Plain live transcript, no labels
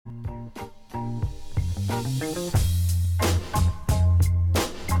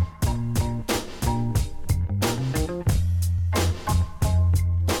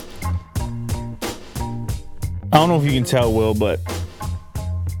don't know if you can tell, Will, but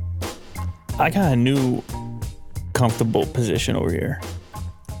I got a new comfortable position over here.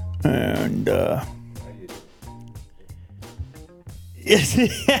 And,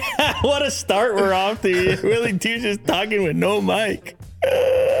 what a start we're off to. Really, dude, just talking with no mic.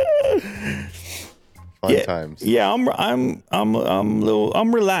 Fun times. Yeah, I'm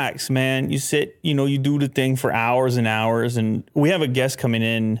relaxed, man. You sit, you do the thing for hours and hours, and we have a guest coming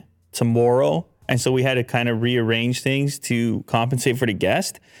in tomorrow, and so we had to kind of rearrange things to compensate for the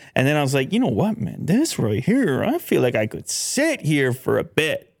guest. And then I was like, you know what, man, this right here, I feel like I could sit here for a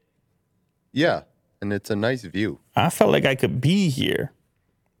bit. Yeah, and it's a nice view. I felt like I could be here.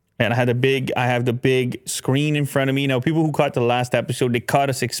 And I have the big screen in front of me. Now, people who caught the last episode, they caught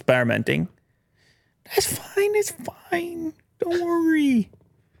us experimenting. That's fine. It's fine. Don't worry.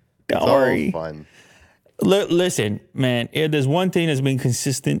 Don't worry. It's all fun. Listen, man, there's one thing that's been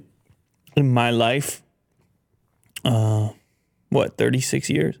consistent in my life. 36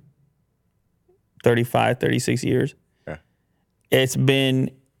 years? 35, 36 years? Yeah. It's been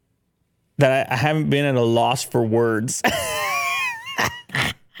that I haven't been at a loss for words.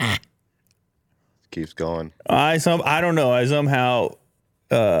 Keeps going. I don't know. I somehow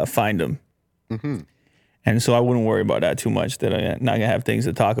find them. Mm-hmm. And so I wouldn't worry about that too much, that I'm not going to have things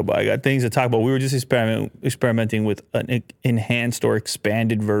to talk about. I got things to talk about. We were just experimenting with an enhanced or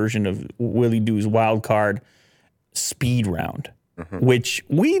expanded version of Willie Doo's wild card speed round, which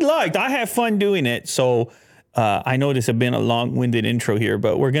we liked. I had fun doing it. So I know this has been a long-winded intro here,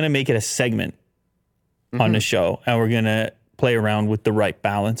 but we're going to make it a segment on the show, and we're going to play around with the right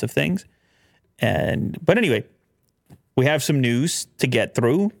balance of things. But anyway, we have some news to get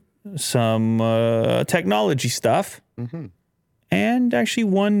through. Some technology stuff, and actually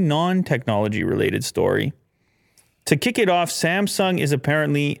one non-technology related story. To kick it off, Samsung is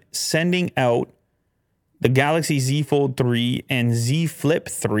apparently sending out the Galaxy Z Fold 3 and Z Flip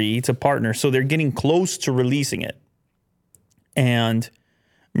 3 to partner, so they're getting close to releasing it. And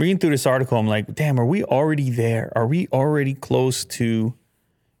I'm reading through this article, I'm like, damn, are we already there? Are we already close to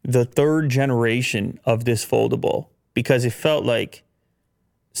the third generation of this foldable? Because it felt like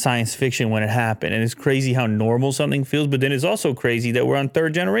science fiction when it happened, and it's crazy how normal something feels, but then it's also crazy that we're on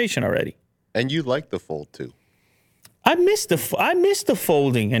third generation already. And you like the Fold too. I miss the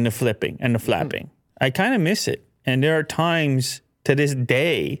folding and the flipping and the flapping. I kind of miss it, and there are times to this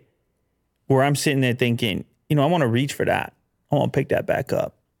day where I'm sitting there thinking, I want to reach for that. I want to pick that back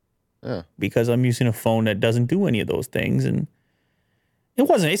up, because I'm using a phone that doesn't do any of those things, and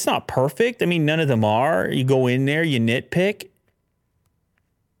it's not perfect. I mean, none of them are. You go in there, you nitpick.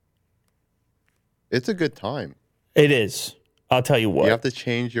 It's a good time. It is. I'll tell you what. You have to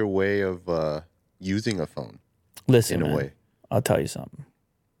change your way of using a phone. Listen, in a man, way. I'll tell you something.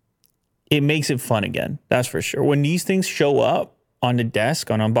 It makes it fun again. That's for sure. When these things show up on the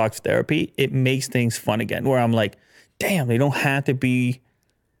desk on Unbox Therapy, it makes things fun again. Where I'm like, damn, they don't have to be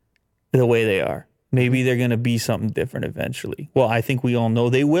the way they are. Maybe they're going to be something different eventually. Well, I think we all know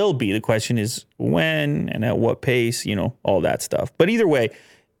they will be. The question is when and at what pace, all that stuff. But either way,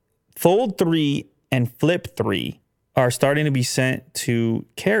 Fold 3 and Flip 3 are starting to be sent to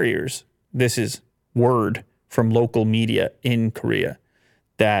carriers. This is word from local media in Korea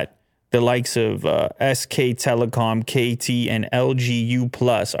that the likes of SK Telecom, KT, and LG U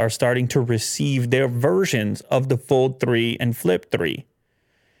Plus are starting to receive their versions of the Fold 3 and Flip 3.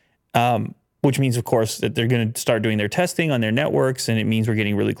 Which means, of course, that they're going to start doing their testing on their networks, and it means we're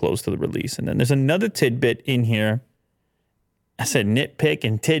getting really close to the release. And then there's another tidbit in here. I said nitpick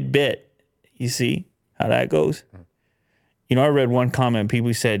and tidbit. You see how that goes? I read one comment.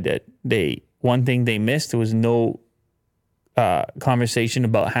 People said that one thing they missed was no conversation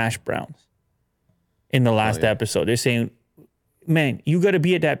about hash browns in the last episode. They're saying, man, you got to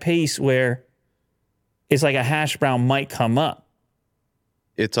be at that pace where it's like a hash brown might come up.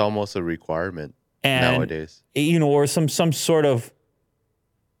 It's almost a requirement nowadays. Or some sort of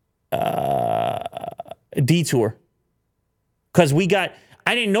detour. Because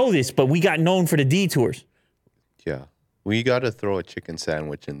I didn't know this, but we got known for the detours. Yeah. We got to throw a chicken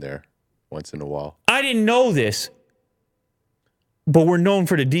sandwich in there once in a while. I didn't know this, but we're known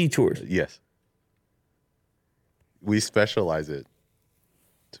for the detours. Yes. We specialize it,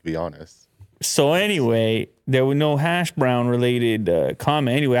 to be honest. So anyway, there was no hash brown related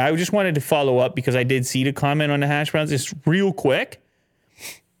comment. Anyway, I just wanted to follow up because I did see the comment on the hash browns. It's real quick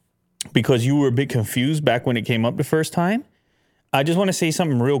because you were a bit confused back when it came up the first time. I just want to say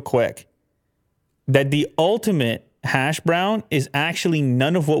something real quick. That the ultimate hash brown is actually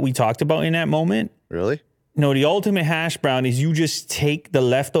none of what we talked about in that moment. Really? No, the ultimate hash brown is you just take the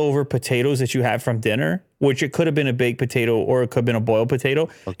leftover potatoes that you have from dinner, which it could have been a baked potato or it could have been a boiled potato,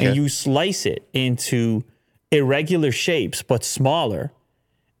 and you slice it into irregular shapes, but smaller,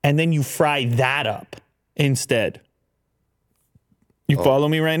 and then you fry that up instead. You follow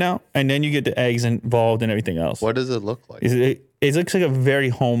me right now? And then you get the eggs involved and everything else. What does it look like? It looks like a very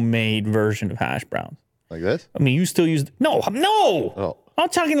homemade version of hash browns. Like this? I mean, you still use... No. Oh. I'm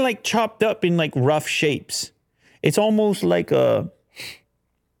talking like chopped up in like rough shapes. It's almost like a...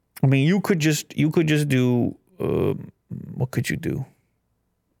 I mean, you could just do... what could you do?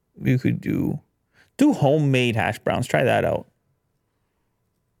 You could do homemade hash browns. Try that out.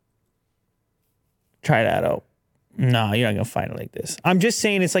 No, you're not going to find it like this. I'm just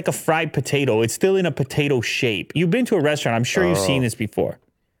saying it's like a fried potato. It's still in a potato shape. You've been to a restaurant. I'm sure you've seen this before.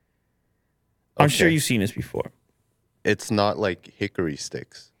 I'm sure you've seen this before. It's not like hickory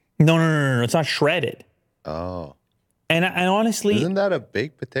sticks. No. It's not shredded. Oh. And honestly... Isn't that a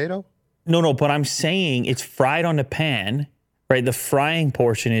baked potato? No, but I'm saying it's fried on the pan, right? The frying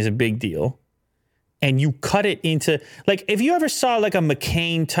portion is a big deal. And you cut it into, like, if you ever saw like a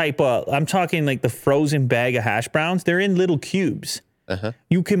McCain type of, I'm talking like the frozen bag of hash browns, they're in little cubes. Uh-huh.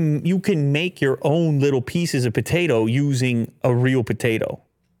 You can make your own little pieces of potato using a real potato.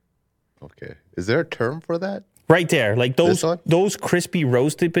 Okay. Is there a term for that? Right there. Like those crispy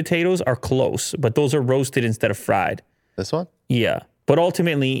roasted potatoes are close, but those are roasted instead of fried. This one? Yeah. But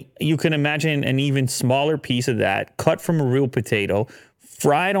ultimately, you can imagine an even smaller piece of that cut from a real potato,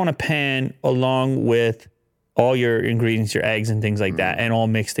 fried on a pan along with all your ingredients, your eggs and things like that, and all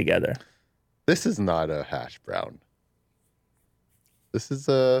mixed together. This is not a hash brown. This is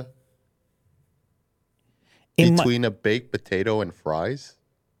a... Between a baked potato and fries?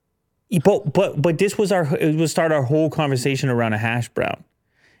 But this was it would start our whole conversation around a hash brown.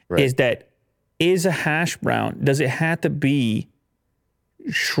 Right. Is a hash brown, does it have to be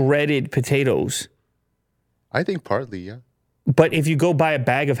shredded potatoes? I think partly, yeah. But if you go buy a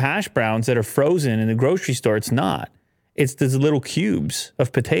bag of hash browns that are frozen in the grocery store, it's not. It's these little cubes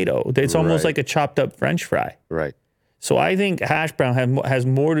of potato. It's almost like a chopped up French fry. Right. So I think hash brown has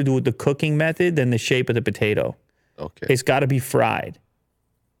more to do with the cooking method than the shape of the potato. Okay. It's got to be fried.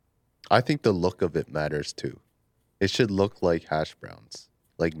 I think the look of it matters too. It should look like hash browns,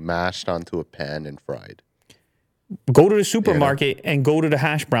 like mashed onto a pan and fried. Go to the supermarket and go to the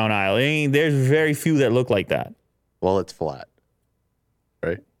hash brown aisle. There's very few that look like that. Well, it's flat,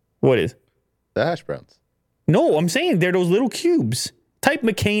 right? What is? The hash browns. No, I'm saying they're those little cubes. Type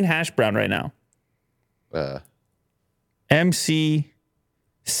McCain hash brown right now. McCain.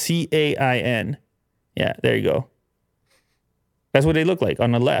 Yeah, there you go. That's what they look like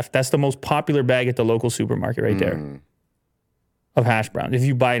on the left. That's the most popular bag at the local supermarket right there of hash browns. If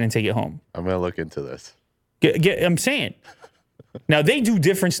you buy it and take it home. I'm going to look into this. I'm saying. Now, they do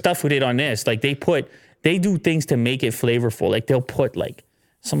different stuff with it on this. Like, they do things to make it flavorful. Like, they'll put, like,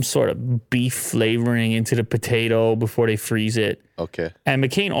 some sort of beef flavoring into the potato before they freeze it. Okay. And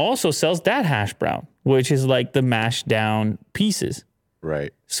McCain also sells that hash brown, which is like the mashed down pieces.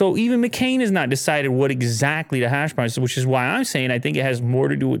 Right. So even McCain has not decided what exactly the hash brown is, which is why I'm saying I think it has more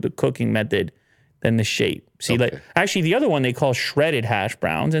to do with the cooking method than the shape. See, like, actually, the other one they call shredded hash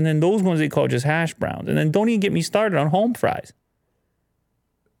browns, and then those ones they call just hash browns. And then don't even get me started on home fries.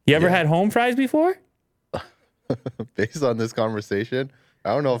 You ever had home fries before? Based on this conversation,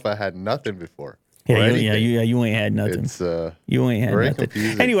 I don't know if I had nothing before. You ain't had nothing. You ain't had nothing.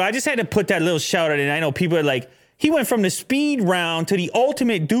 Confusing. Anyway, I just had to put that little shout out in. I know people are like, he went from the speed round to the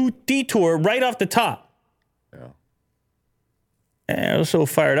ultimate detour right off the top. Yeah. And I was so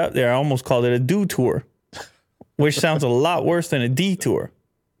fired up there, I almost called it a do-tour, which sounds a lot worse than a detour.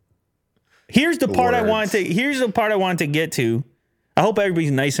 Here's the part I wanted to get to. I hope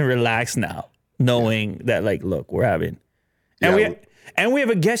everybody's nice and relaxed now, knowing that, like, look, we're having... And we have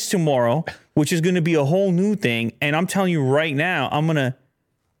a guest tomorrow, which is going to be a whole new thing. And I'm telling you right now,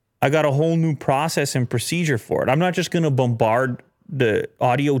 I got a whole new process and procedure for it. I'm not just going to bombard the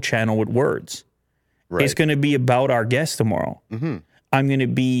audio channel with words. Right. It's going to be about our guest tomorrow. Mm-hmm. I'm going to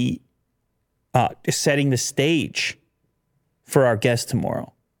be setting the stage for our guest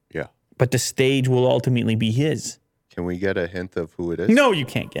tomorrow. Yeah. But the stage will ultimately be his. Can we get a hint of who it is? No, you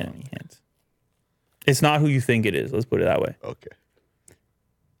can't get any hints. It's not who you think it is. Let's put it that way. Okay.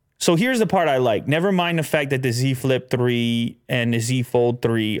 So here's the part I like. Never mind the fact that the Z Flip 3 and the Z Fold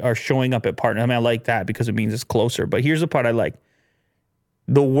 3 are showing up at partner. I mean, I like that because it means it's closer. But here's the part I like.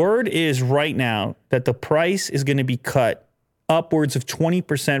 The word is right now that the price is going to be cut upwards of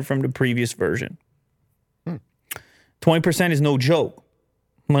 20% from the previous version. 20% is no joke.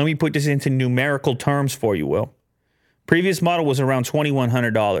 Let me put this into numerical terms for you, Will. Previous model was around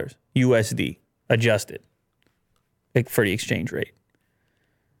 $2,100 USD adjusted for the exchange rate.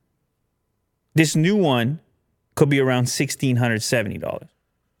 This new one could be around $1,670.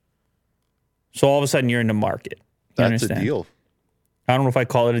 So all of a sudden you're in the market. You That's understand? a deal I don't know if I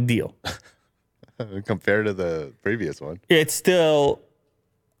call it a deal. compared to the previous one. It's still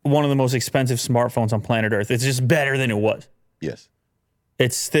one of the most expensive smartphones on planet Earth. It's just better than it was. Yes.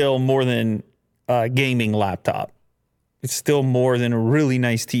 It's still more than a gaming laptop. It's still more than a really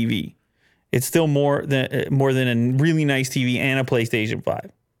nice TV. It's still more than a really nice TV and a PlayStation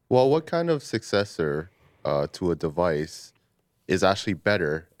 5. Well, what kind of successor to a device is actually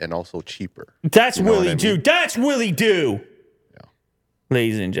better and also cheaper? That's You know what Willie I mean? Do. That's Willie Do. Yeah.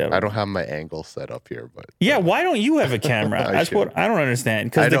 Ladies and gentlemen. I don't have my angle set up here, but Yeah, why don't you have a camera? I That's should. what I don't understand. I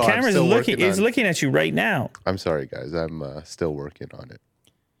Because the know, I'm camera still working is on- looking at you right now. I'm sorry, guys. I'm still working on it.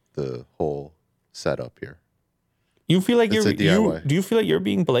 The whole setup here. You feel like It's a do you feel like you're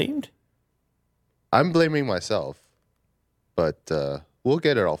being blamed? I'm blaming myself, but we'll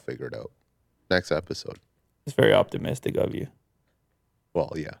get it all figured out next episode. It's very optimistic of you.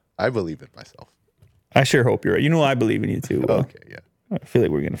 Well, yeah, I believe in myself. I sure hope you're right. You know I believe in you too. Will. Okay, yeah. I feel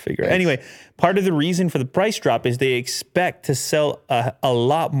like we're going to figure it out. Thanks. Anyway, part of the reason for the price drop is they expect to sell a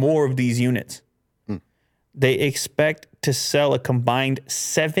lot more of these units. They expect to sell a combined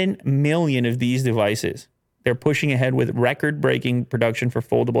 7 million of these devices. They're pushing ahead with record-breaking production for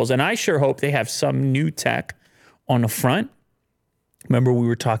foldables. And I sure hope they have some new tech on the front. Remember we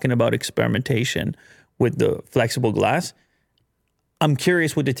were talking about experimentation with the flexible glass? I'm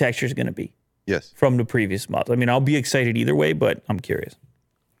curious what the texture is going to be Yes. from the previous model. I mean, I'll be excited either way, but I'm curious.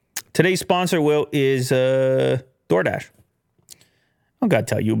 Today's sponsor, Will, is DoorDash. I don't got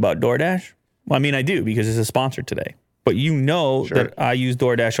to tell you about DoorDash. Well, I mean, I do because it's a sponsor today. But you know that I use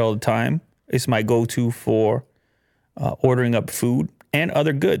DoorDash all the time. It's my go-to for ordering up food and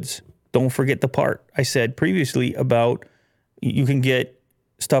other goods. Don't forget the part I said previously about you can get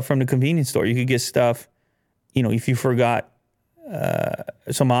stuff from the convenience store. You could get stuff, if you forgot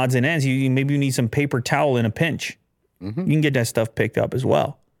some odds and ends, maybe you need some paper towel in a pinch. You can get that stuff picked up as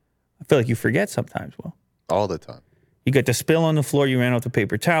well. I feel like you forget sometimes, Will. All the time. You got the spill on the floor, you ran out the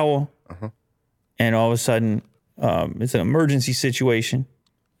paper towel, and all of a sudden it's an emergency situation.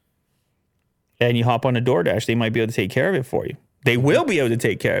 And you hop on a DoorDash, they might be able to take care of it for you. They will be able to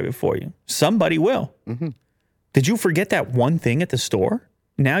take care of it for you. Somebody will. Did you forget that one thing at the store?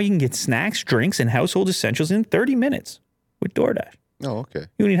 Now you can get snacks, drinks, and household essentials in 30 minutes with DoorDash. Oh, okay. You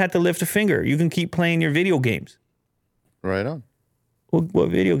don't even have to lift a finger. You can keep playing your video games. Right on. What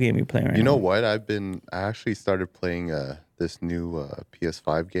video game are you playing right now? You know what? I actually started playing this new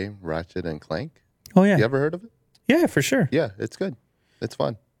PS5 game, Ratchet and Clank. Oh, yeah. You ever heard of it? Yeah, for sure. Yeah, it's good. It's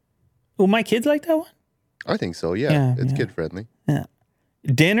fun. Well, my kids like that one? I think so. Yeah, Yeah, it's yeah. kid friendly. Yeah.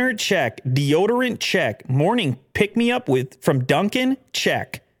 Dinner, check. Deodorant, check. Morning pick-me-up from Dunkin',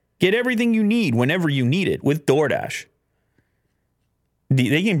 check. Get everything you need whenever you need it with DoorDash.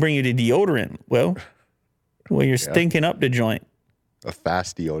 They can bring you the deodorant, Will, when you're stinking up the joint. A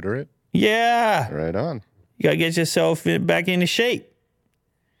fast deodorant. Yeah. Right on. You got to get yourself back into shape.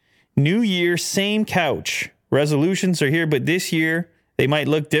 New year, same couch. Resolutions are here, but this year they might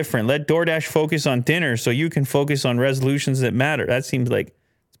look different. Let DoorDash focus on dinner so you can focus on resolutions that matter. That seems like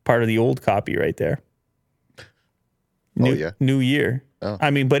it's part of the old copy right there. New year. Oh.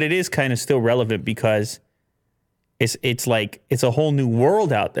 I mean, but it is kind of still relevant because it's like it's a whole new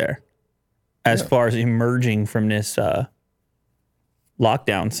world out there as far as emerging from this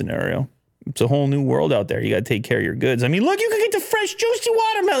lockdown scenario. It's a whole new world out there. You got to take care of your goods. I mean, look, you can get the fresh, juicy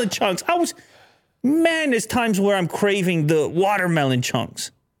watermelon chunks. There's times where I'm craving the watermelon chunks.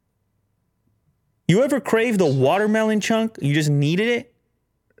 You ever crave the watermelon chunk? You just needed it?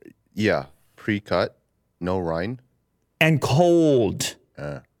 Yeah, pre-cut, no rind. And cold.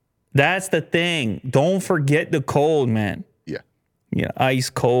 That's the thing. Don't forget the cold, man. Yeah. Yeah, ice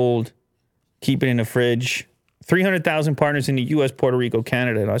cold. Keep it in the fridge. 300,000 partners in the U.S., Puerto Rico,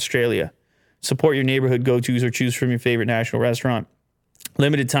 Canada, and Australia. Support your neighborhood go-tos or choose from your favorite national restaurant.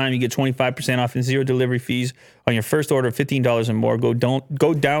 Limited time, you get 25% off and zero delivery fees on your first order of $15 or more. Go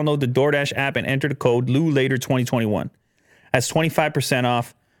download the DoorDash app and enter the code LouLater2021. That's 25%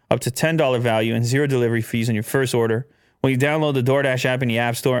 off, up to $10 value, and zero delivery fees on your first order. When you download the DoorDash app in the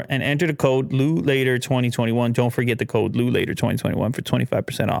App Store and enter the code LouLater2021, don't forget the code LouLater2021 for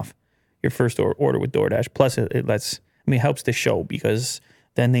 25% off your first order with DoorDash. Plus, it helps the show because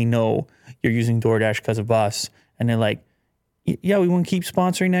then they know you're using DoorDash because of us. And they're like, Yeah, we want to keep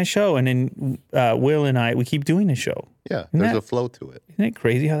sponsoring that show. And then Will and I, we keep doing the show. Yeah, there's a flow to it. Isn't it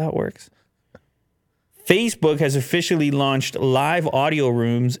crazy how that works? Facebook has officially launched live audio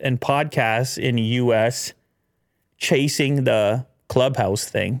rooms and podcasts in the U.S., chasing the Clubhouse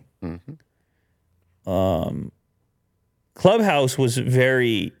thing. Clubhouse was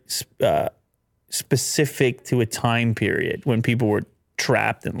very specific to a time period when people were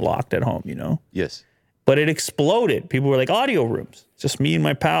trapped and locked at home, you know? Yes. But it exploded. People were like, audio rooms. Just me and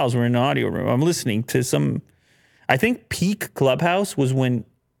my pals were in an audio room. I'm listening to some... I think peak Clubhouse was when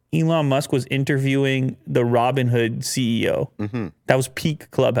Elon Musk was interviewing the Robinhood CEO. That was peak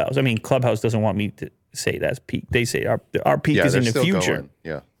Clubhouse. I mean, Clubhouse doesn't want me to say that's peak. They say our peak is in the future. Going.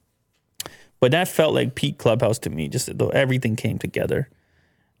 Yeah. But that felt like peak Clubhouse to me, just though everything came together.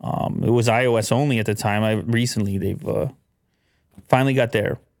 It was iOS only at the time. Recently they've finally got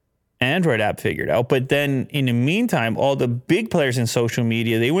their Android app figured out. But then in the meantime, all the big players in social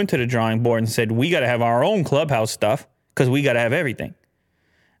media, they went to the drawing board and said, we got to have our own Clubhouse stuff because we got to have everything.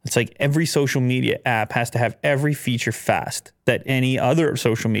 It's like every social media app has to have every feature fast that any other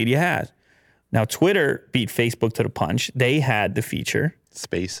social media has. Now, Twitter beat Facebook to the punch. They had the feature.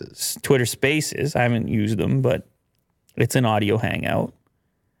 Spaces. Twitter Spaces. I haven't used them, but it's an audio hangout.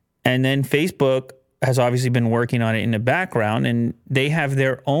 And then Facebook has obviously been working on it in the background, and they have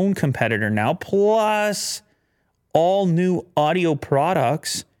their own competitor now, plus all new audio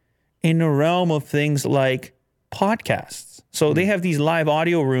products in the realm of things like podcasts. So they have these live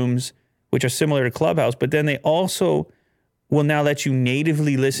audio rooms, which are similar to Clubhouse, but then they also will now let you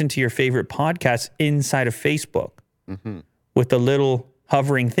natively listen to your favorite podcasts inside of Facebook with the little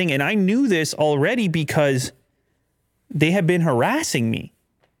hovering thing. And I knew this already because they have been harassing me.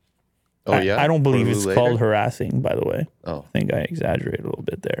 Oh, yeah? I don't believe For it's later? called harassing, by the way. Oh. I think I exaggerated a little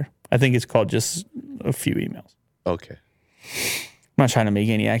bit there. I think it's called just a few emails. Okay. I'm not trying to make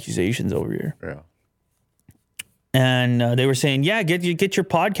any accusations over here. Yeah. And they were saying, yeah, get your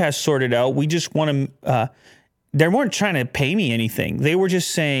podcast sorted out. We just want to, they weren't trying to pay me anything. They were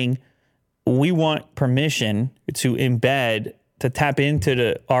just saying, we want permission to embed, to tap into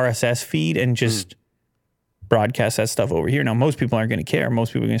the RSS feed and just broadcast that stuff over here. Now, most people aren't going to care.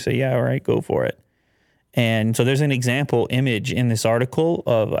 Most people are going to say, yeah, all right, go for it. And so there's an example image in this article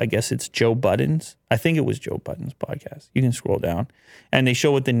of, I guess it's Joe Budden's. I think it was Joe Budden's podcast. You can scroll down. And they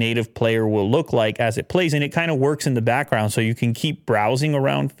show what the native player will look like as it plays. And it kind of works in the background so you can keep browsing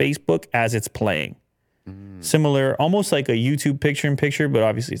around Facebook as it's playing. Similar, almost like a YouTube picture-in-picture, but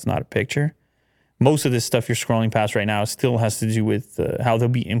obviously it's not a picture. Most of this stuff you're scrolling past right now still has to do with how they'll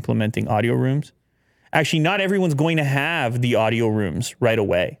be implementing audio rooms. Actually, not everyone's going to have the audio rooms right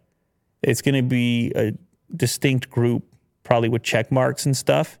away. It's going to be a distinct group, probably with check marks and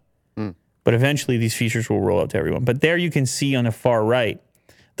stuff. But eventually these features will roll out to everyone. But there you can see on the far right,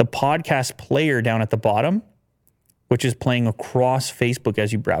 the podcast player down at the bottom, which is playing across Facebook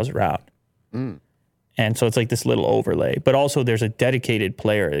as you browse around. And so it's like this little overlay. But also there's a dedicated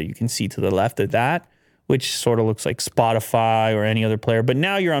player that you can see to the left of that, which sort of looks like Spotify or any other player. But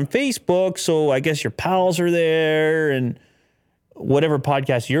now you're on Facebook, so I guess your pals are there, and whatever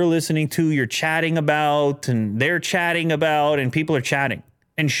podcast you're listening to, you're chatting about, and they're chatting about, and people are chatting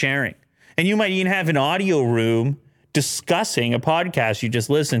and sharing. And you might even have an audio room discussing a podcast you just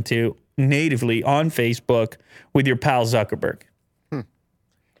listened to natively on Facebook with your pal Zuckerberg.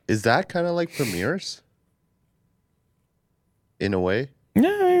 Is that kind of like premieres? In a way?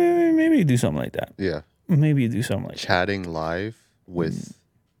 Yeah, maybe you do something like that. Yeah. Maybe you do something like that. Chatting live with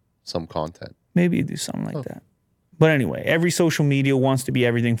some content. Maybe you do something like that. But anyway, every social media wants to be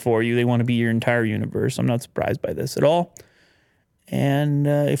everything for you. They want to be your entire universe. I'm not surprised by this at all. And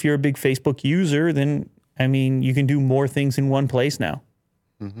if you're a big Facebook user, then, I mean, you can do more things in one place now.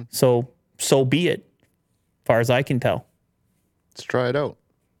 So be it, as far as I can tell. Let's try it out.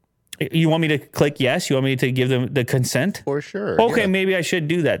 You want me to click yes? You want me to give them the consent? For sure. Okay, yeah. maybe I should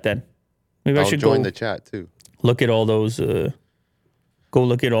do that then. Maybe I I'll should join go the chat too. look at all those, go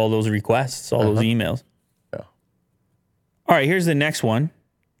look at all those requests, all those emails. Yeah. All right, here's the next one.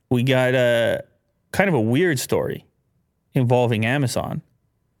 We got a kind of a weird story involving Amazon.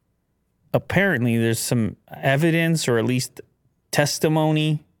 Apparently, there's some evidence, or at least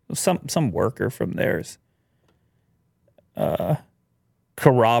testimony, some worker from theirs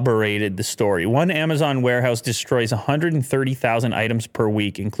corroborated the story. One Amazon warehouse destroys 130,000 items per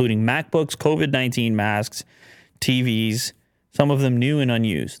week, including MacBooks, COVID-19 masks, TVs, some of them new and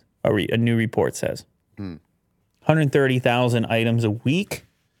unused, a new report says. 130,000 items a week.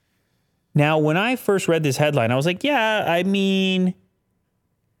 Now, when I first read this headline, I was like, yeah, I mean,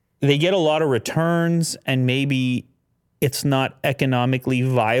 they get a lot of returns, and maybe it's not economically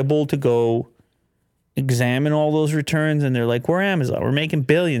viable to go examine all those returns. And they're like, we're Amazon. We're making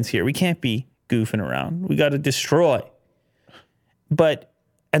billions here. We can't be goofing around. We got to destroy.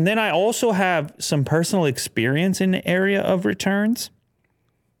 And then I also have some personal experience in the area of returns,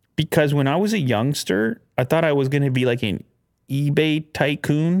 because when I was a youngster, I thought I was going to be like an eBay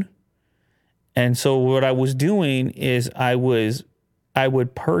tycoon. And so what I was doing is I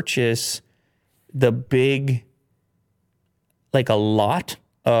would purchase the big, like a lot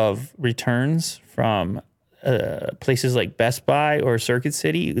of returns from places like Best Buy or Circuit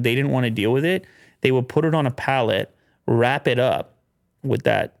City. They didn't want to deal with it. They would put it on a pallet, wrap it up with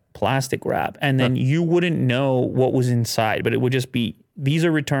that plastic wrap, and then you wouldn't know what was inside, but it would just be, these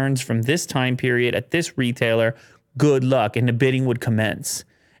are returns from this time period at this retailer. Good luck. And the bidding would commence.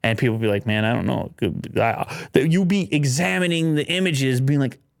 And people would be like, man, I don't know. You'd be examining the images, being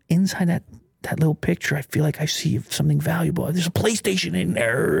like, inside that little picture, I feel like I see something valuable. There's a PlayStation in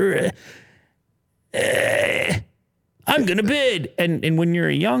there. I'm going to bid. And when you're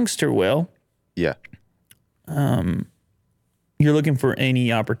a youngster, Will. Yeah. You're looking for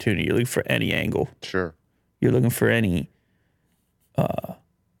any opportunity. You're looking for any angle. Sure. You're looking for any,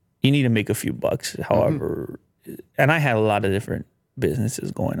 you need to make a few bucks. However, and I had a lot of different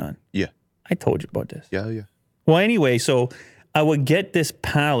businesses going on. Yeah. I told you about this. Yeah. Well, anyway, so I would get this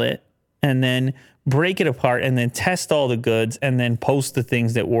pallet and then break it apart and then test all the goods and then post the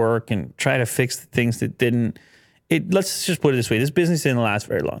things that work and try to fix the things that didn't. Let's just put it this way. This business didn't last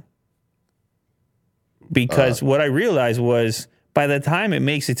very long. Because what I realized was, by the time it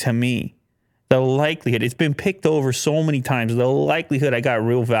makes it to me, the likelihood, it's been picked over so many times, the likelihood I got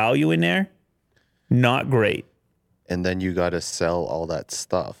real value in there, not great. And then you got to sell all that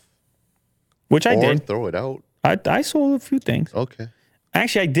stuff. Which I did. Or throw it out. I sold a few things. Okay.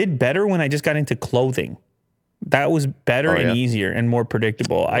 Actually, I did better when I just got into clothing. That was better and easier and more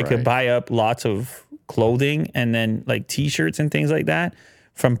predictable. I could buy up lots of clothing and then like T-shirts and things like that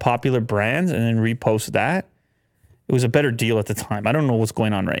from popular brands and then repost that. It was a better deal at the time. I don't know what's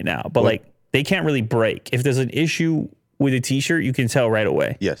going on right now, but like they can't really break. If there's an issue with a T-shirt, you can tell right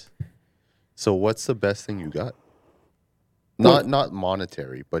away. Yes. So what's the best thing you got? Not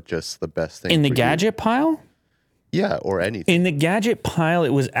monetary, but just the best thing in the gadget pile? Yeah, or anything. In the gadget pile, it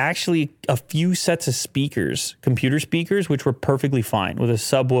was actually a few sets of speakers, computer speakers, which were perfectly fine with a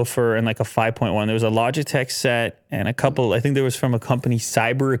subwoofer and like a 5.1. There was a Logitech set and a couple, I think there was from a company,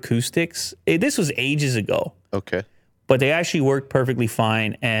 Cyber Acoustics. This was ages ago. Okay. But they actually worked perfectly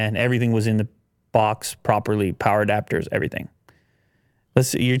fine and everything was in the box properly, power adapters, everything. Let's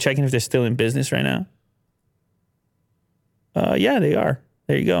see, you're checking if they're still in business right now? Yeah, they are.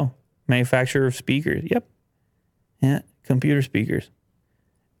 There you go. Manufacturer of speakers. Yep. Yeah, computer speakers.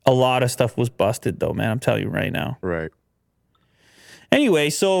 A lot of stuff was busted, though, man. I'm telling you right now. Right. Anyway,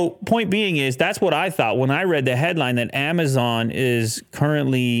 so point being is that's what I thought when I read the headline that Amazon is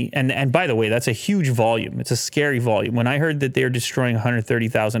currently, and by the way, that's a huge volume. It's a scary volume. When I heard that they're destroying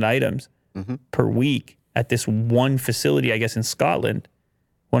 130,000 items per week at this one facility, I guess in Scotland,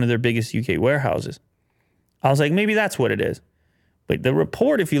 one of their biggest UK warehouses, I was like, maybe that's what it is. But the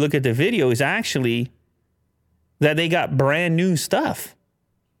report, if you look at the video, is actually that they got brand new stuff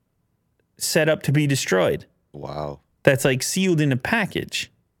set up to be destroyed. Wow. That's like sealed in a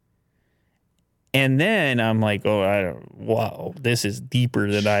package. And then I'm like, wow, this is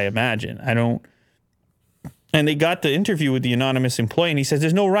deeper than I imagine. And they got the interview with the anonymous employee and he says,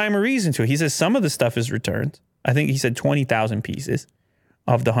 there's no rhyme or reason to it. He says some of the stuff is returned. I think he said 20,000 pieces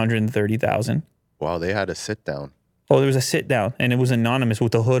of the 130,000. Wow, they had a sit down. Oh, there was a sit down and it was anonymous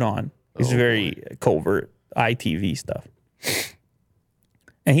with the hood on. It's very covert ITV stuff.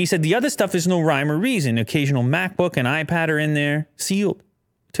 And he said the other stuff is no rhyme or reason. Occasional MacBook and iPad are in there, sealed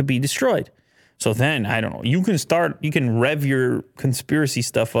to be destroyed. So then, I don't know, you can rev your conspiracy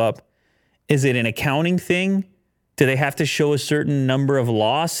stuff up. Is it an accounting thing? Do they have to show a certain number of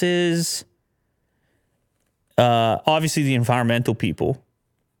losses? Obviously, the environmental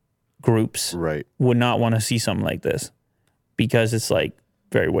groups would not want to see something like this because it's like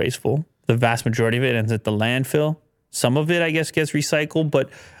very wasteful. The vast majority of it ends at the landfill. Some of it, I guess, gets recycled, but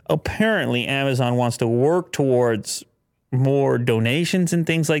apparently Amazon wants to work towards more donations and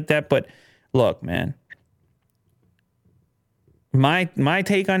things like that. But look, man, my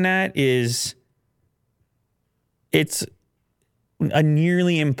take on that is it's a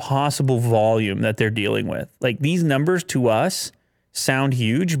nearly impossible volume that they're dealing with. Like these numbers to us sound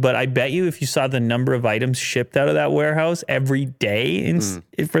huge, but I bet you if you saw the number of items shipped out of that warehouse every day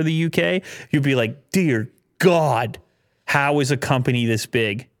for the UK, you'd be like, dear God, how is a company this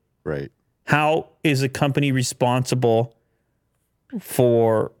big? Right. How is a company responsible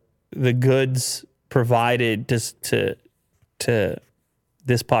for the goods provided to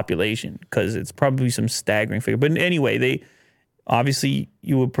this population? Because it's probably some staggering figure. But anyway, they obviously,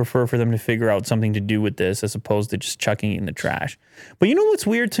 you would prefer for them to figure out something to do with this as opposed to just chucking it in the trash. But you know what's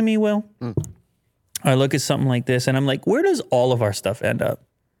weird to me, Will? I look at something like this and I'm like, where does all of our stuff end up?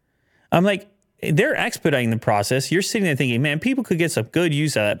 I'm like, they're expediting the process. You're sitting there thinking, man, people could get some good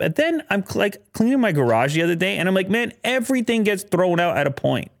use out of that. But then I'm like cleaning my garage the other day and I'm like, man, everything gets thrown out at a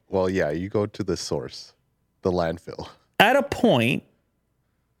point. Well, yeah, you go to the source, the landfill. At a point,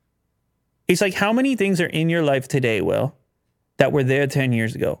 it's like, how many things are in your life today, Will, that were there 10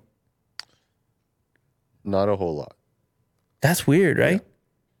 years ago? Not a whole lot. That's weird, right?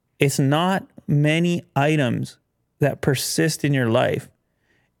 Yeah. It's not many items that persist in your life.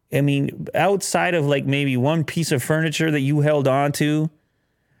 I mean, outside of like maybe one piece of furniture that you held on to,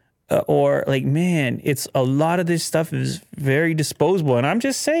 or like, man, it's a lot of this stuff is very disposable. And I'm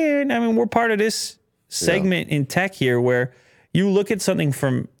just saying, I mean, we're part of this segment in tech here where you look at something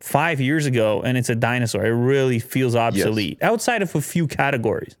from 5 years ago and it's a dinosaur. It really feels obsolete outside of a few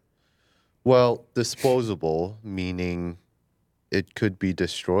categories. Well, disposable, meaning it could be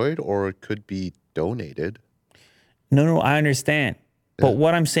destroyed or it could be donated. No, I understand. But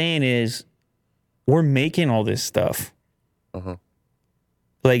what I'm saying is we're making all this stuff.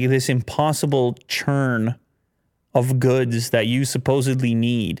 Like this impossible churn of goods that you supposedly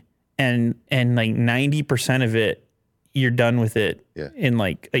need. And like 90% of it, you're done with it in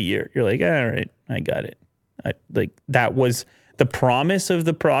like a year. You're like, all right, I got it. Like that was the promise of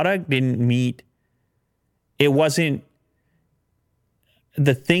the product didn't meet. It wasn't,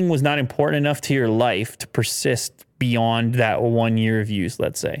 the thing was not important enough to your life to persist beyond that 1 year of use,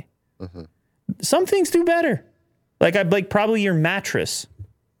 let's say. Some things do better. Like probably your mattress.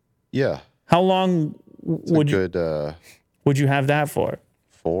 Yeah. How long would you have that for?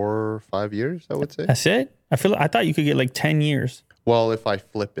 4 or 5 years, I would say. That's it? I thought you could get like 10 years. Well, if I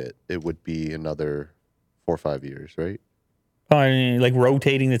flip it, it would be another 4 or 5 years, right? Oh, I mean, like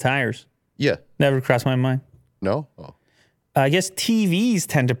rotating the tires. Yeah. Never crossed my mind. No? Oh. I guess TVs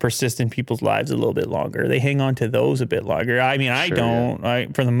tend to persist in people's lives a little bit longer. They hang on to those a bit longer. I mean, I don't. Yeah.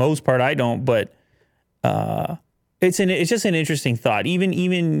 For the most part, I don't. But it's just an interesting thought.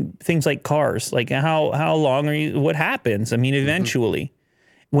 Even things like cars, like how long are you? What happens? I mean, eventually,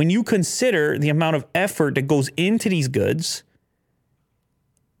 when you consider the amount of effort that goes into these goods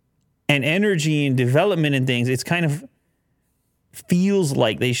and energy and development and things, it's kind of feels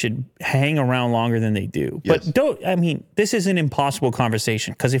like they should hang around longer than they do. Yes. But this is an impossible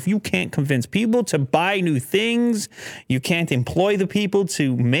conversation because if you can't convince people to buy new things, you can't employ the people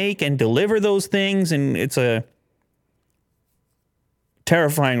to make and deliver those things. And it's a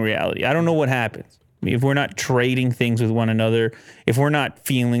terrifying reality. I don't know what happens. I mean, if we're not trading things with one another, if we're not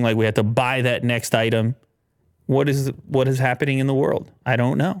feeling like we have to buy that next item, what is happening in the world? I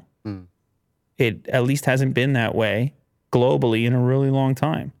don't know. It at least hasn't been that way globally in a really long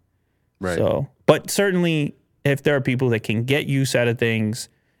time. Right. So, but certainly if there are people that can get use out of things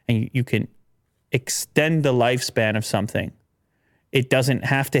and you can extend the lifespan of something, it doesn't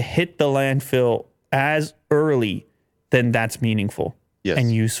have to hit the landfill as early, then that's meaningful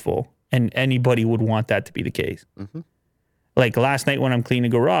and useful. And anybody would want that to be the case. Like last night when I'm cleaning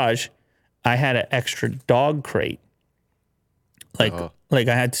the garage, I had an extra dog crate. Like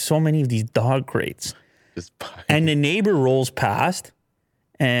I had so many of these dog crates. And the neighbor rolls past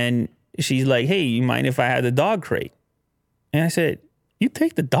and she's like, hey, you mind if I had the dog crate? And I said, you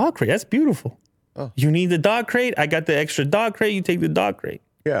take the dog crate. That's beautiful. You need the dog crate? I got the extra dog crate. You take the dog crate.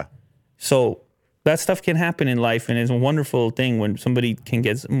 Yeah. So that stuff can happen in life. And it's a wonderful thing when somebody can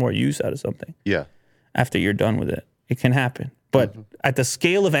get more use out of something. Yeah. After you're done with it. It can happen. But at the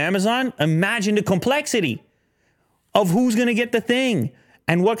scale of Amazon, imagine the complexity of who's going to get the thing.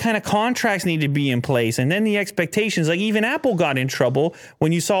 And what kind of contracts need to be in place. And then the expectations, like even Apple got in trouble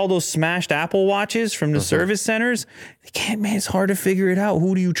when you saw those smashed Apple watches from the service centers. Man, it's hard to figure it out.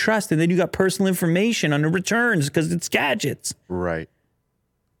 Who do you trust? And then you got personal information on the returns because it's gadgets. Right.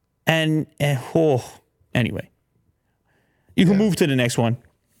 And anyway, you can move to the next one.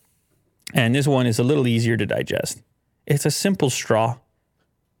 And this one is a little easier to digest. It's a simple straw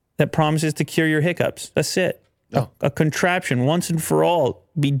that promises to cure your hiccups. That's it. A contraption once and for all.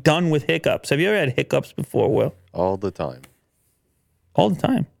 Be done with hiccups. Have you ever had hiccups before, Will? All the time. All the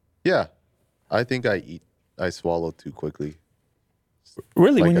time? Yeah. I think I swallow too quickly.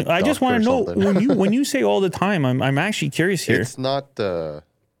 Really? Like I just want to know, when you say all the time, I'm actually curious here. It's not,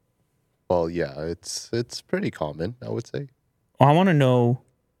 well, yeah, it's pretty common, I would say. I want to know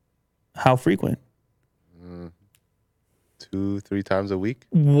How frequent? 2-3 times a week.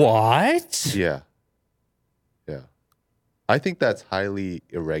 What? Yeah. Yeah. I think that's highly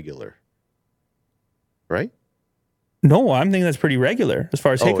irregular. Right? No, I'm thinking that's pretty regular as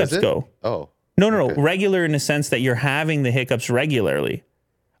far as Oh, is hiccups it? go. Oh. No. Okay. Regular in the sense that you're having the hiccups regularly.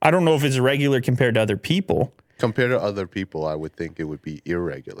 I don't know if it's regular compared to other people. Compared to other people, I would think it would be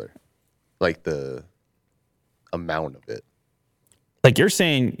irregular. Like the amount of it. Like you're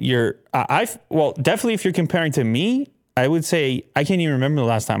saying well, definitely if you're comparing to me, I would say I can't even remember the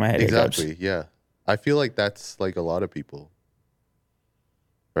last time I had hiccups. Exactly. Yeah. I feel like that's like a lot of people.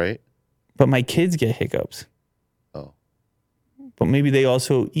 Right? But my kids get hiccups. Oh. But maybe they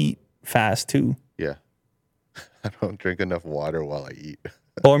also eat fast too. Yeah. I don't drink enough water while I eat.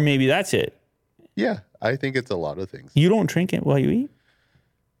 Or maybe that's it. Yeah. I think it's a lot of things. You don't drink it while you eat?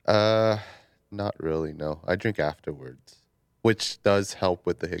 Not really, no. I drink afterwards, which does help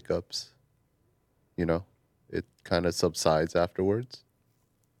with the hiccups. You know, it kind of subsides afterwards.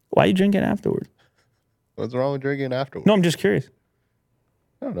 Why you drink it afterwards? What's wrong with drinking afterwards? No, I'm just curious.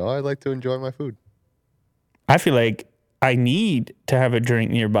 I don't know. I like to enjoy my food. I feel like I need to have a drink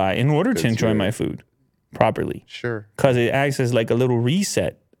nearby in order to Because enjoy you're- my food properly. Sure. Because it acts as like a little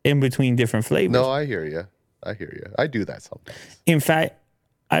reset in between different flavors. No, I hear you. I do that sometimes. In fact,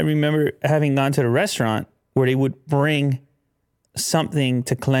 I remember having gone to the restaurant where they would bring something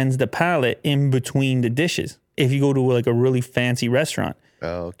to cleanse the palate in between the dishes. If you go to like a really fancy restaurant,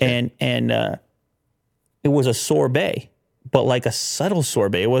 Oh, okay. and it was a sorbet, but like a subtle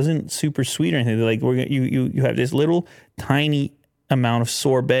sorbet. It wasn't super sweet or anything. They're like you have this little tiny amount of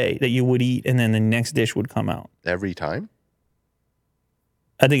sorbet that you would eat, and then the next dish would come out. Every time?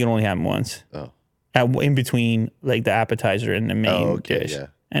 I think it only happened once. Oh. In between like the appetizer and the main okay, dish. yeah.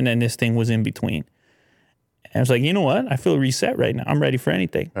 And then this thing was in between. And I was like, you know what? I feel reset right now. I'm ready for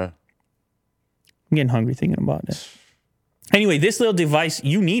anything. Huh. I'm getting hungry thinking about it. Anyway, this little device,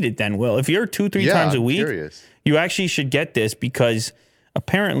 you need it then, Will. If you're 2-3 Yeah, times a I'm week, curious. you actually should get this because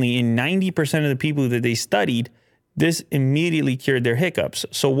apparently in 90% of the people that they studied, this immediately cured their hiccups.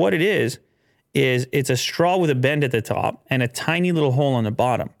 So what it is it's a straw with a bend at the top and a tiny little hole on the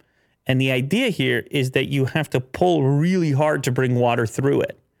bottom. And the idea here is that you have to pull really hard to bring water through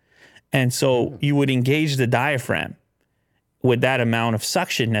it. And so you would engage the diaphragm with that amount of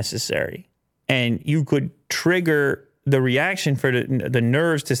suction necessary. And you could trigger the reaction for the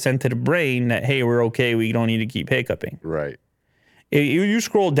nerves to send to the brain that, hey, we're okay, we don't need to keep hiccuping. Right. If you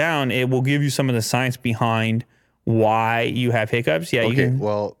scroll down, it will give you some of the science behind why you have hiccups. Yeah, you Okay, can.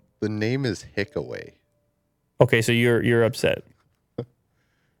 well, the name is Hickaway. Okay, so you're upset.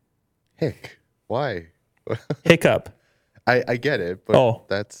 Hick. Why? Hiccup. I get it, but Oh.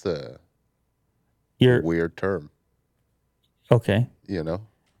 that's a You're weird term, okay. you know?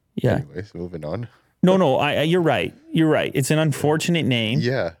 Yeah. Anyways, moving on. No. You're right. You're right. It's an unfortunate name,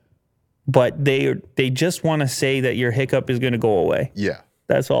 Yeah. but they just want to say that your hiccup is going to go away. Yeah.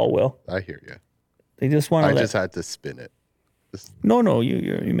 That's all, Will. I hear you. They just want I to just had to spin it. No,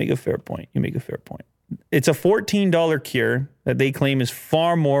 you make a fair point. You make a fair point. It's a $14 cure that they claim is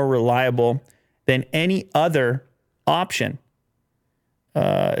far more reliable than any other option.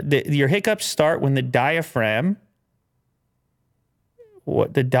 Your hiccups start when the diaphragm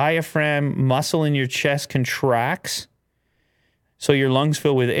muscle in your chest contracts. So your lungs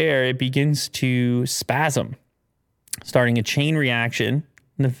fill with air. It begins to spasm, starting a chain reaction.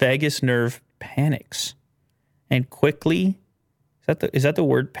 And the vagus nerve panics and quickly. Is that the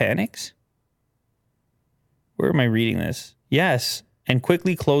word panics? Where am I reading this? Yes. And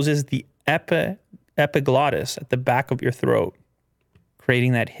quickly closes the epiglottis at the back of your throat,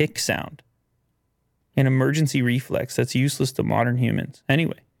 creating that hic sound. An emergency reflex that's useless to modern humans.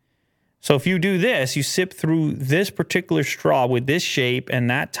 Anyway, so if you do this, you sip through this particular straw with this shape and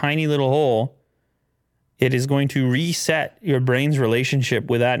that tiny little hole, it is going to reset your brain's relationship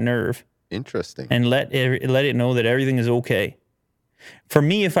with that nerve Interesting. and let it know that everything is okay. For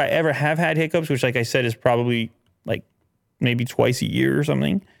me, if I ever have had hiccups, which like I said is probably like maybe twice a year or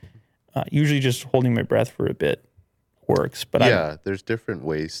something, usually just holding my breath for a bit works. But there's different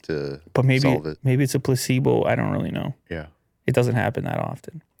ways to but solve it. maybe it's a placebo. I don't really know. Yeah. It doesn't happen that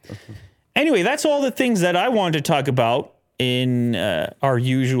often. Anyway, that's all the things that I wanted to talk about in our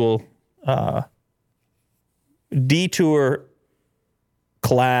usual detour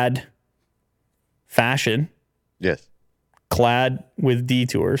clad fashion. Yes. Clad with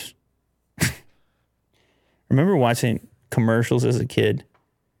detours. Remember watching commercials as a kid?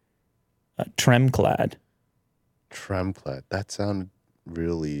 Tremclad. Tremclad. That sounded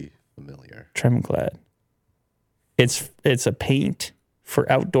really familiar. Tremclad. It's a paint for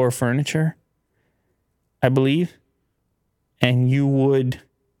outdoor furniture, I believe. And you would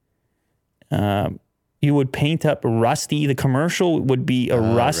paint up rusty. The commercial would be a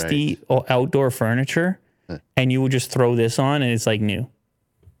rusty outdoor furniture, and you would just throw this on, and it's like new.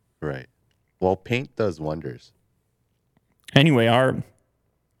 Right. Well, paint does wonders. Anyway, our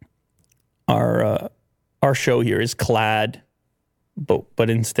show here is clad, but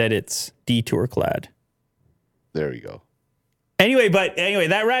instead it's detour clad. There we go. Anyway,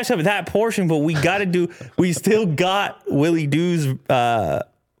 that wraps up that portion. But we still got Willie Doo's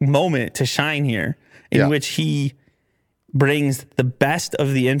moment to shine here, in which he brings the best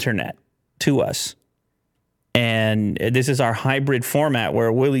of the internet to us. And this is our hybrid format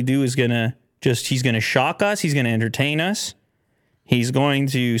where Willie Doo is he's gonna shock us, he's gonna entertain us, he's going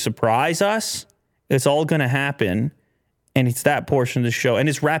to surprise us. It's all gonna happen, and it's that portion of the show, and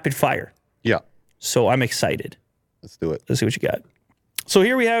it's rapid fire. Yeah. So I'm excited. Let's do it. Let's see what you got. So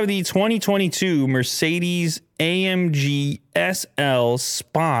here we have the 2022 Mercedes AMG SL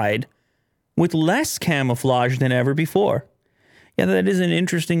Spide with less camouflage than ever before. Yeah, that is an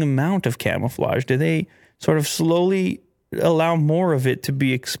interesting amount of camouflage. Do they sort of slowly allow more of it to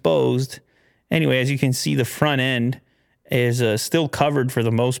be exposed? Anyway, as you can see, the front end is still covered for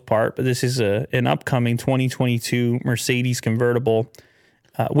the most part, but this is an upcoming 2022 Mercedes convertible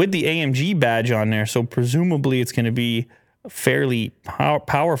with the AMG badge on there, so presumably it's going to be fairly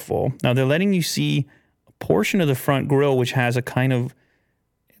powerful. Now, they're letting you see a portion of the front grille, which has a kind of,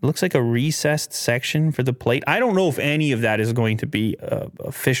 it looks like a recessed section for the plate. I don't know if any of that is going to be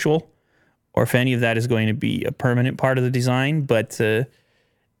official or if any of that is going to be a permanent part of the design, but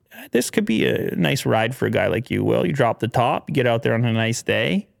this could be a nice ride for a guy like you, Will. You drop the top, you get out there on a nice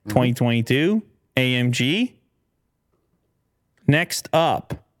day. 2022 AMG. Next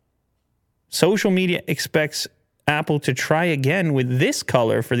up, social media expects Apple to try again with this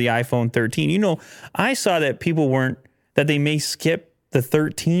color for the iPhone 13. You know, I saw that that they may skip the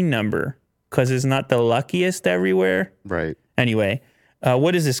 13 number because it's not the luckiest everywhere. Right. Anyway,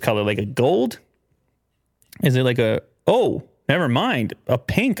 what is this color? Like a gold? Is it like never mind. A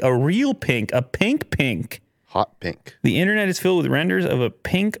pink, a real pink, a pink. Hot pink. The internet is filled with renders of a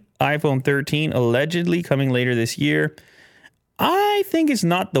pink iPhone 13 allegedly coming later this year. I think it's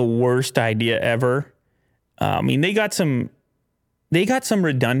not the worst idea ever. I mean, they got some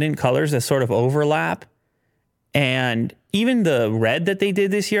redundant colors that sort of overlap. And even the red that they did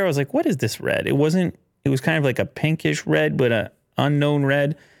this year, I was like, what is this red? It was kind of like a pinkish red, but an unknown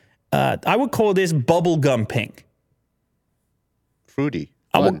red. I would call this bubblegum pink. Fruity.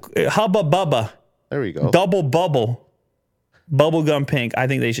 Hubba Bubba. There we go. Double bubble. Bubblegum pink. I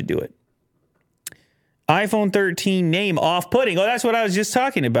think they should do it. iPhone 13 name off-putting. Oh, that's what I was just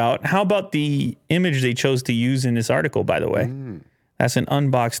talking about. How about the image they chose to use in this article, by the way? That's an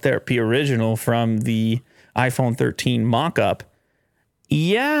Unbox Therapy original from the iPhone 13 mock-up.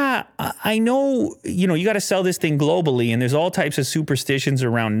 Yeah, I know, you got to sell this thing globally, and there's all types of superstitions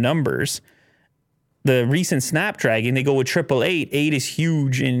around numbers. The recent Snapdragon, they go with 888. 8 is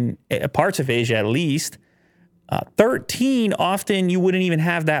huge in parts of Asia, at least. 13, often you wouldn't even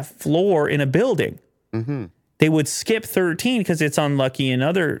have that floor in a building. Mm-hmm. They would skip 13 because it's unlucky in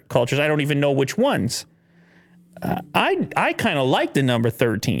other cultures. I don't even know which ones. I kind of like the number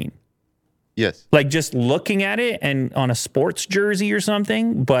 13. Yes. Like just looking at it and on a sports jersey or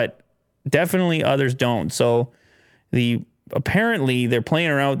something, but definitely others don't. So apparently they're playing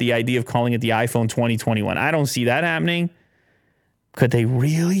around with the idea of calling it the iPhone 2021. I don't see that happening. Could they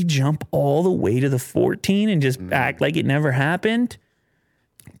really jump all the way to the 14 and just act like it never happened?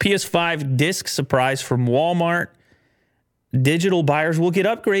 PS5 disc surprise from Walmart. Digital buyers will get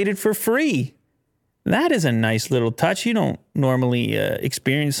upgraded for free. That is a nice little touch. You don't normally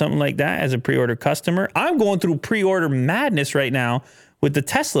experience something like that as a pre-order customer. I'm going through pre-order madness right now with the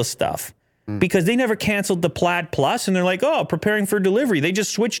Tesla stuff because they never canceled the Plaid Plus, and they're like, oh, preparing for delivery. They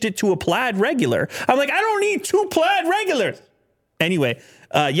just switched it to a Plaid regular. I'm like, I don't need 2 Plaid regulars. Anyway,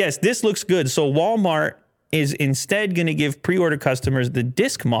 yes, this looks good. So Walmart is instead going to give pre-order customers the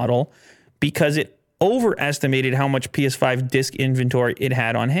disc model because it overestimated how much PS5 disc inventory it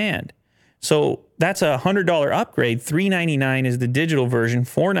had on hand. So that's a $100 upgrade. $399 is the digital version.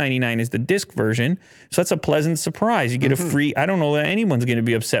 $499 is the disc version. So that's a pleasant surprise. You get a free, I don't know that anyone's going to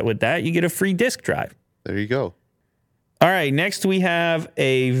be upset with that. You get a free disc drive. There you go. All right, next we have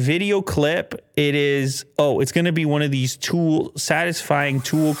a video clip. It's going to be one of these satisfying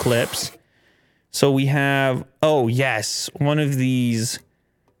tool clips. So we have, one of these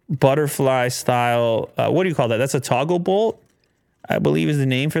butterfly style, what do you call that? That's a toggle bolt, I believe is the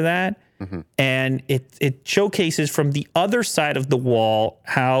name for that. And it showcases from the other side of the wall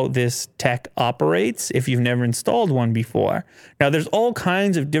how this tech operates if you've never installed one before. Now, there's all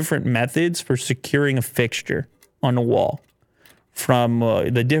kinds of different methods for securing a fixture on a wall, from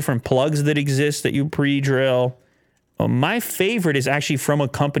the different plugs that exist that you pre-drill. My favorite is actually from a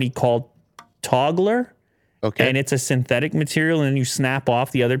company called Toggler. Okay. And it's a synthetic material, and you snap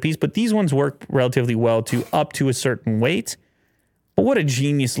off the other piece. But these ones work relatively well to up to a certain weight. But what a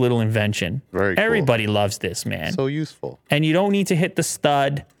genius little invention. Very cool. Everybody loves this, man. So useful. And you don't need to hit the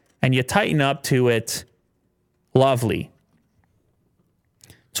stud, and you tighten up to it. Lovely.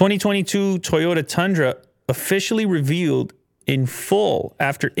 2022 Toyota Tundra officially revealed in full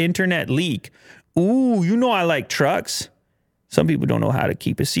after internet leak. Ooh, you know I like trucks. Some people don't know how to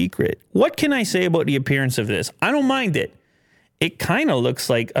keep a secret. What can I say about the appearance of this? I don't mind it. It kind of looks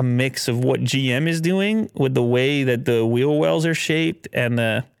like a mix of what GM is doing with the way that the wheel wells are shaped and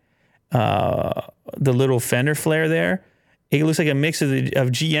the little fender flare there. It looks like a mix of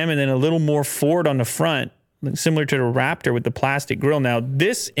GM and then a little more Ford on the front, similar to the Raptor with the plastic grille. Now,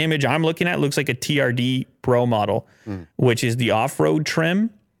 this image I'm looking at looks like a TRD Pro model, which is the off-road trim.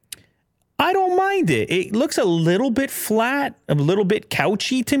 I don't mind it. It looks a little bit flat, a little bit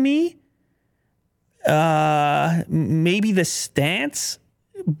couchy to me. Maybe the stance,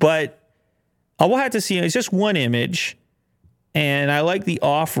 but I will have to see. It's just one image, and I like the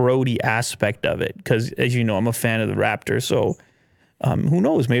off-roady aspect of it because, as you know, I'm a fan of the Raptor. So who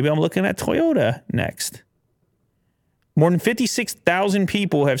knows? Maybe I'm looking at Toyota next. More than 56,000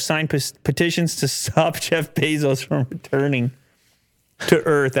 people have signed petitions to stop Jeff Bezos from returning to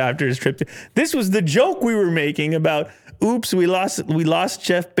Earth after his trip. This was the joke we were making about, oops, we lost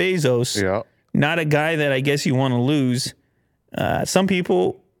Jeff Bezos. Yeah. Not a guy that I guess you want to lose. Some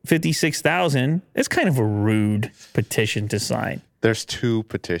people, 56,000, it's kind of a rude petition to sign. There's 2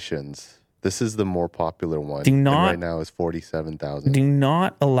 petitions. This is the more popular one. Right now is 47,000. Do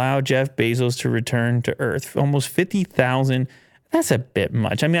not allow Jeff Bezos to return to Earth. Almost 50,000. That's a bit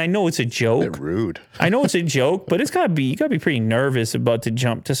much. I mean, I know it's a joke. A bit rude. I know it's a joke, but you gotta be pretty nervous about to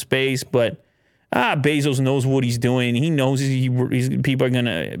jump to space. But Bezos knows what he's doing. He knows people are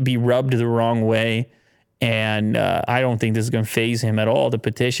gonna be rubbed the wrong way, and I don't think this is gonna faze him at all. The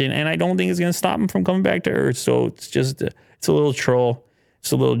petition, and I don't think it's gonna stop him from coming back to Earth. So it's just it's a little troll.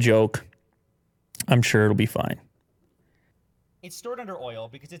 It's a little joke. I'm sure it'll be fine. It's stored under oil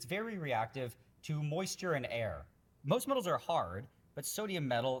because it's very reactive to moisture and air. Most metals are hard, but sodium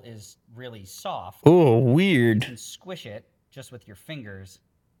metal is really soft. Oh, weird. You can squish it just with your fingers.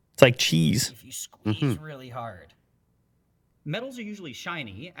 It's like cheese. If you squeeze really hard. Metals are usually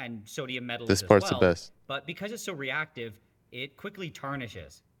shiny, and sodium metal This is as part's well, the best. but because it's so reactive, it quickly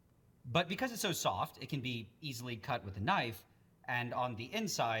tarnishes. But because it's so soft, it can be easily cut with a knife, and on the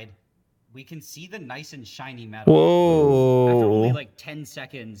inside, we can see the nice and shiny metal. Whoa. After only like 10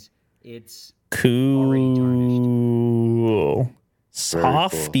 seconds, it's cool.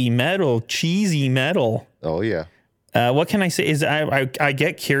 Softy metal, cheesy metal. Oh, yeah. What can I say is I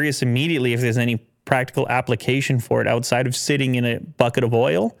get curious immediately if there's any practical application for it outside of sitting in a bucket of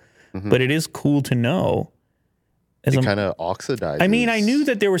oil, but it is cool to know. It kind of oxidizes. I mean, I knew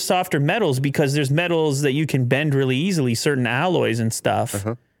that there were softer metals because there's metals that you can bend really easily, certain alloys and stuff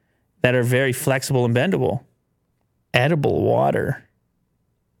that are very flexible and bendable. Edible water.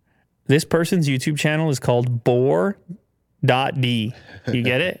 This person's YouTube channel is called Boar.d. You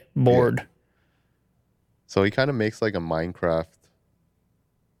get it? Bored. Yeah. So he kind of makes like a Minecraft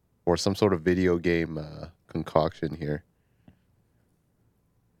or some sort of video game concoction here.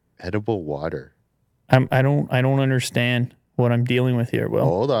 Edible water. I don't understand what I'm dealing with here, Will.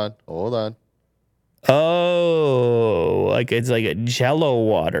 Hold on. Oh, like it's like a Jello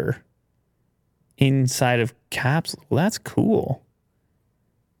water inside of capsule. Well, that's cool.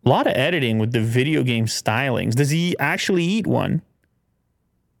 A lot of editing with the video game stylings. Does he actually eat one?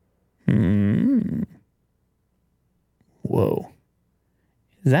 Whoa.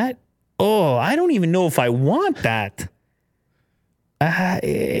 Is that? Oh, I don't even know if I want that.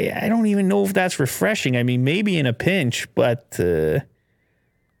 I don't even know if that's refreshing. I mean, maybe in a pinch, but... You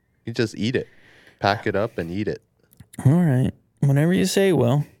just eat it. Pack it up and eat it. All right. Whatever you say,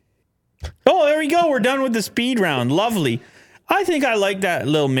 Will. Oh, there we go. We're done with the speed round. Lovely. I think I like that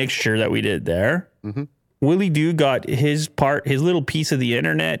little mixture that we did there. Willie Doo got his little piece of the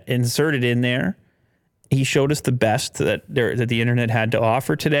internet inserted in there. He showed us the best that the internet had to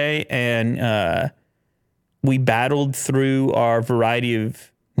offer today, and we battled through our variety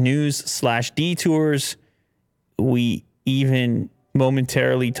of news/detours. We even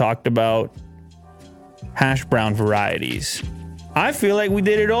momentarily talked about hash brown varieties. I feel like we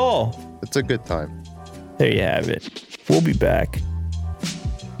did it all. It's a good time. There you have it. We'll be back.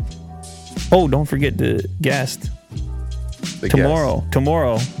 Oh, don't forget the guest. The Tomorrow. guest.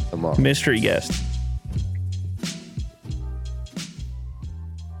 Tomorrow. Mystery guest.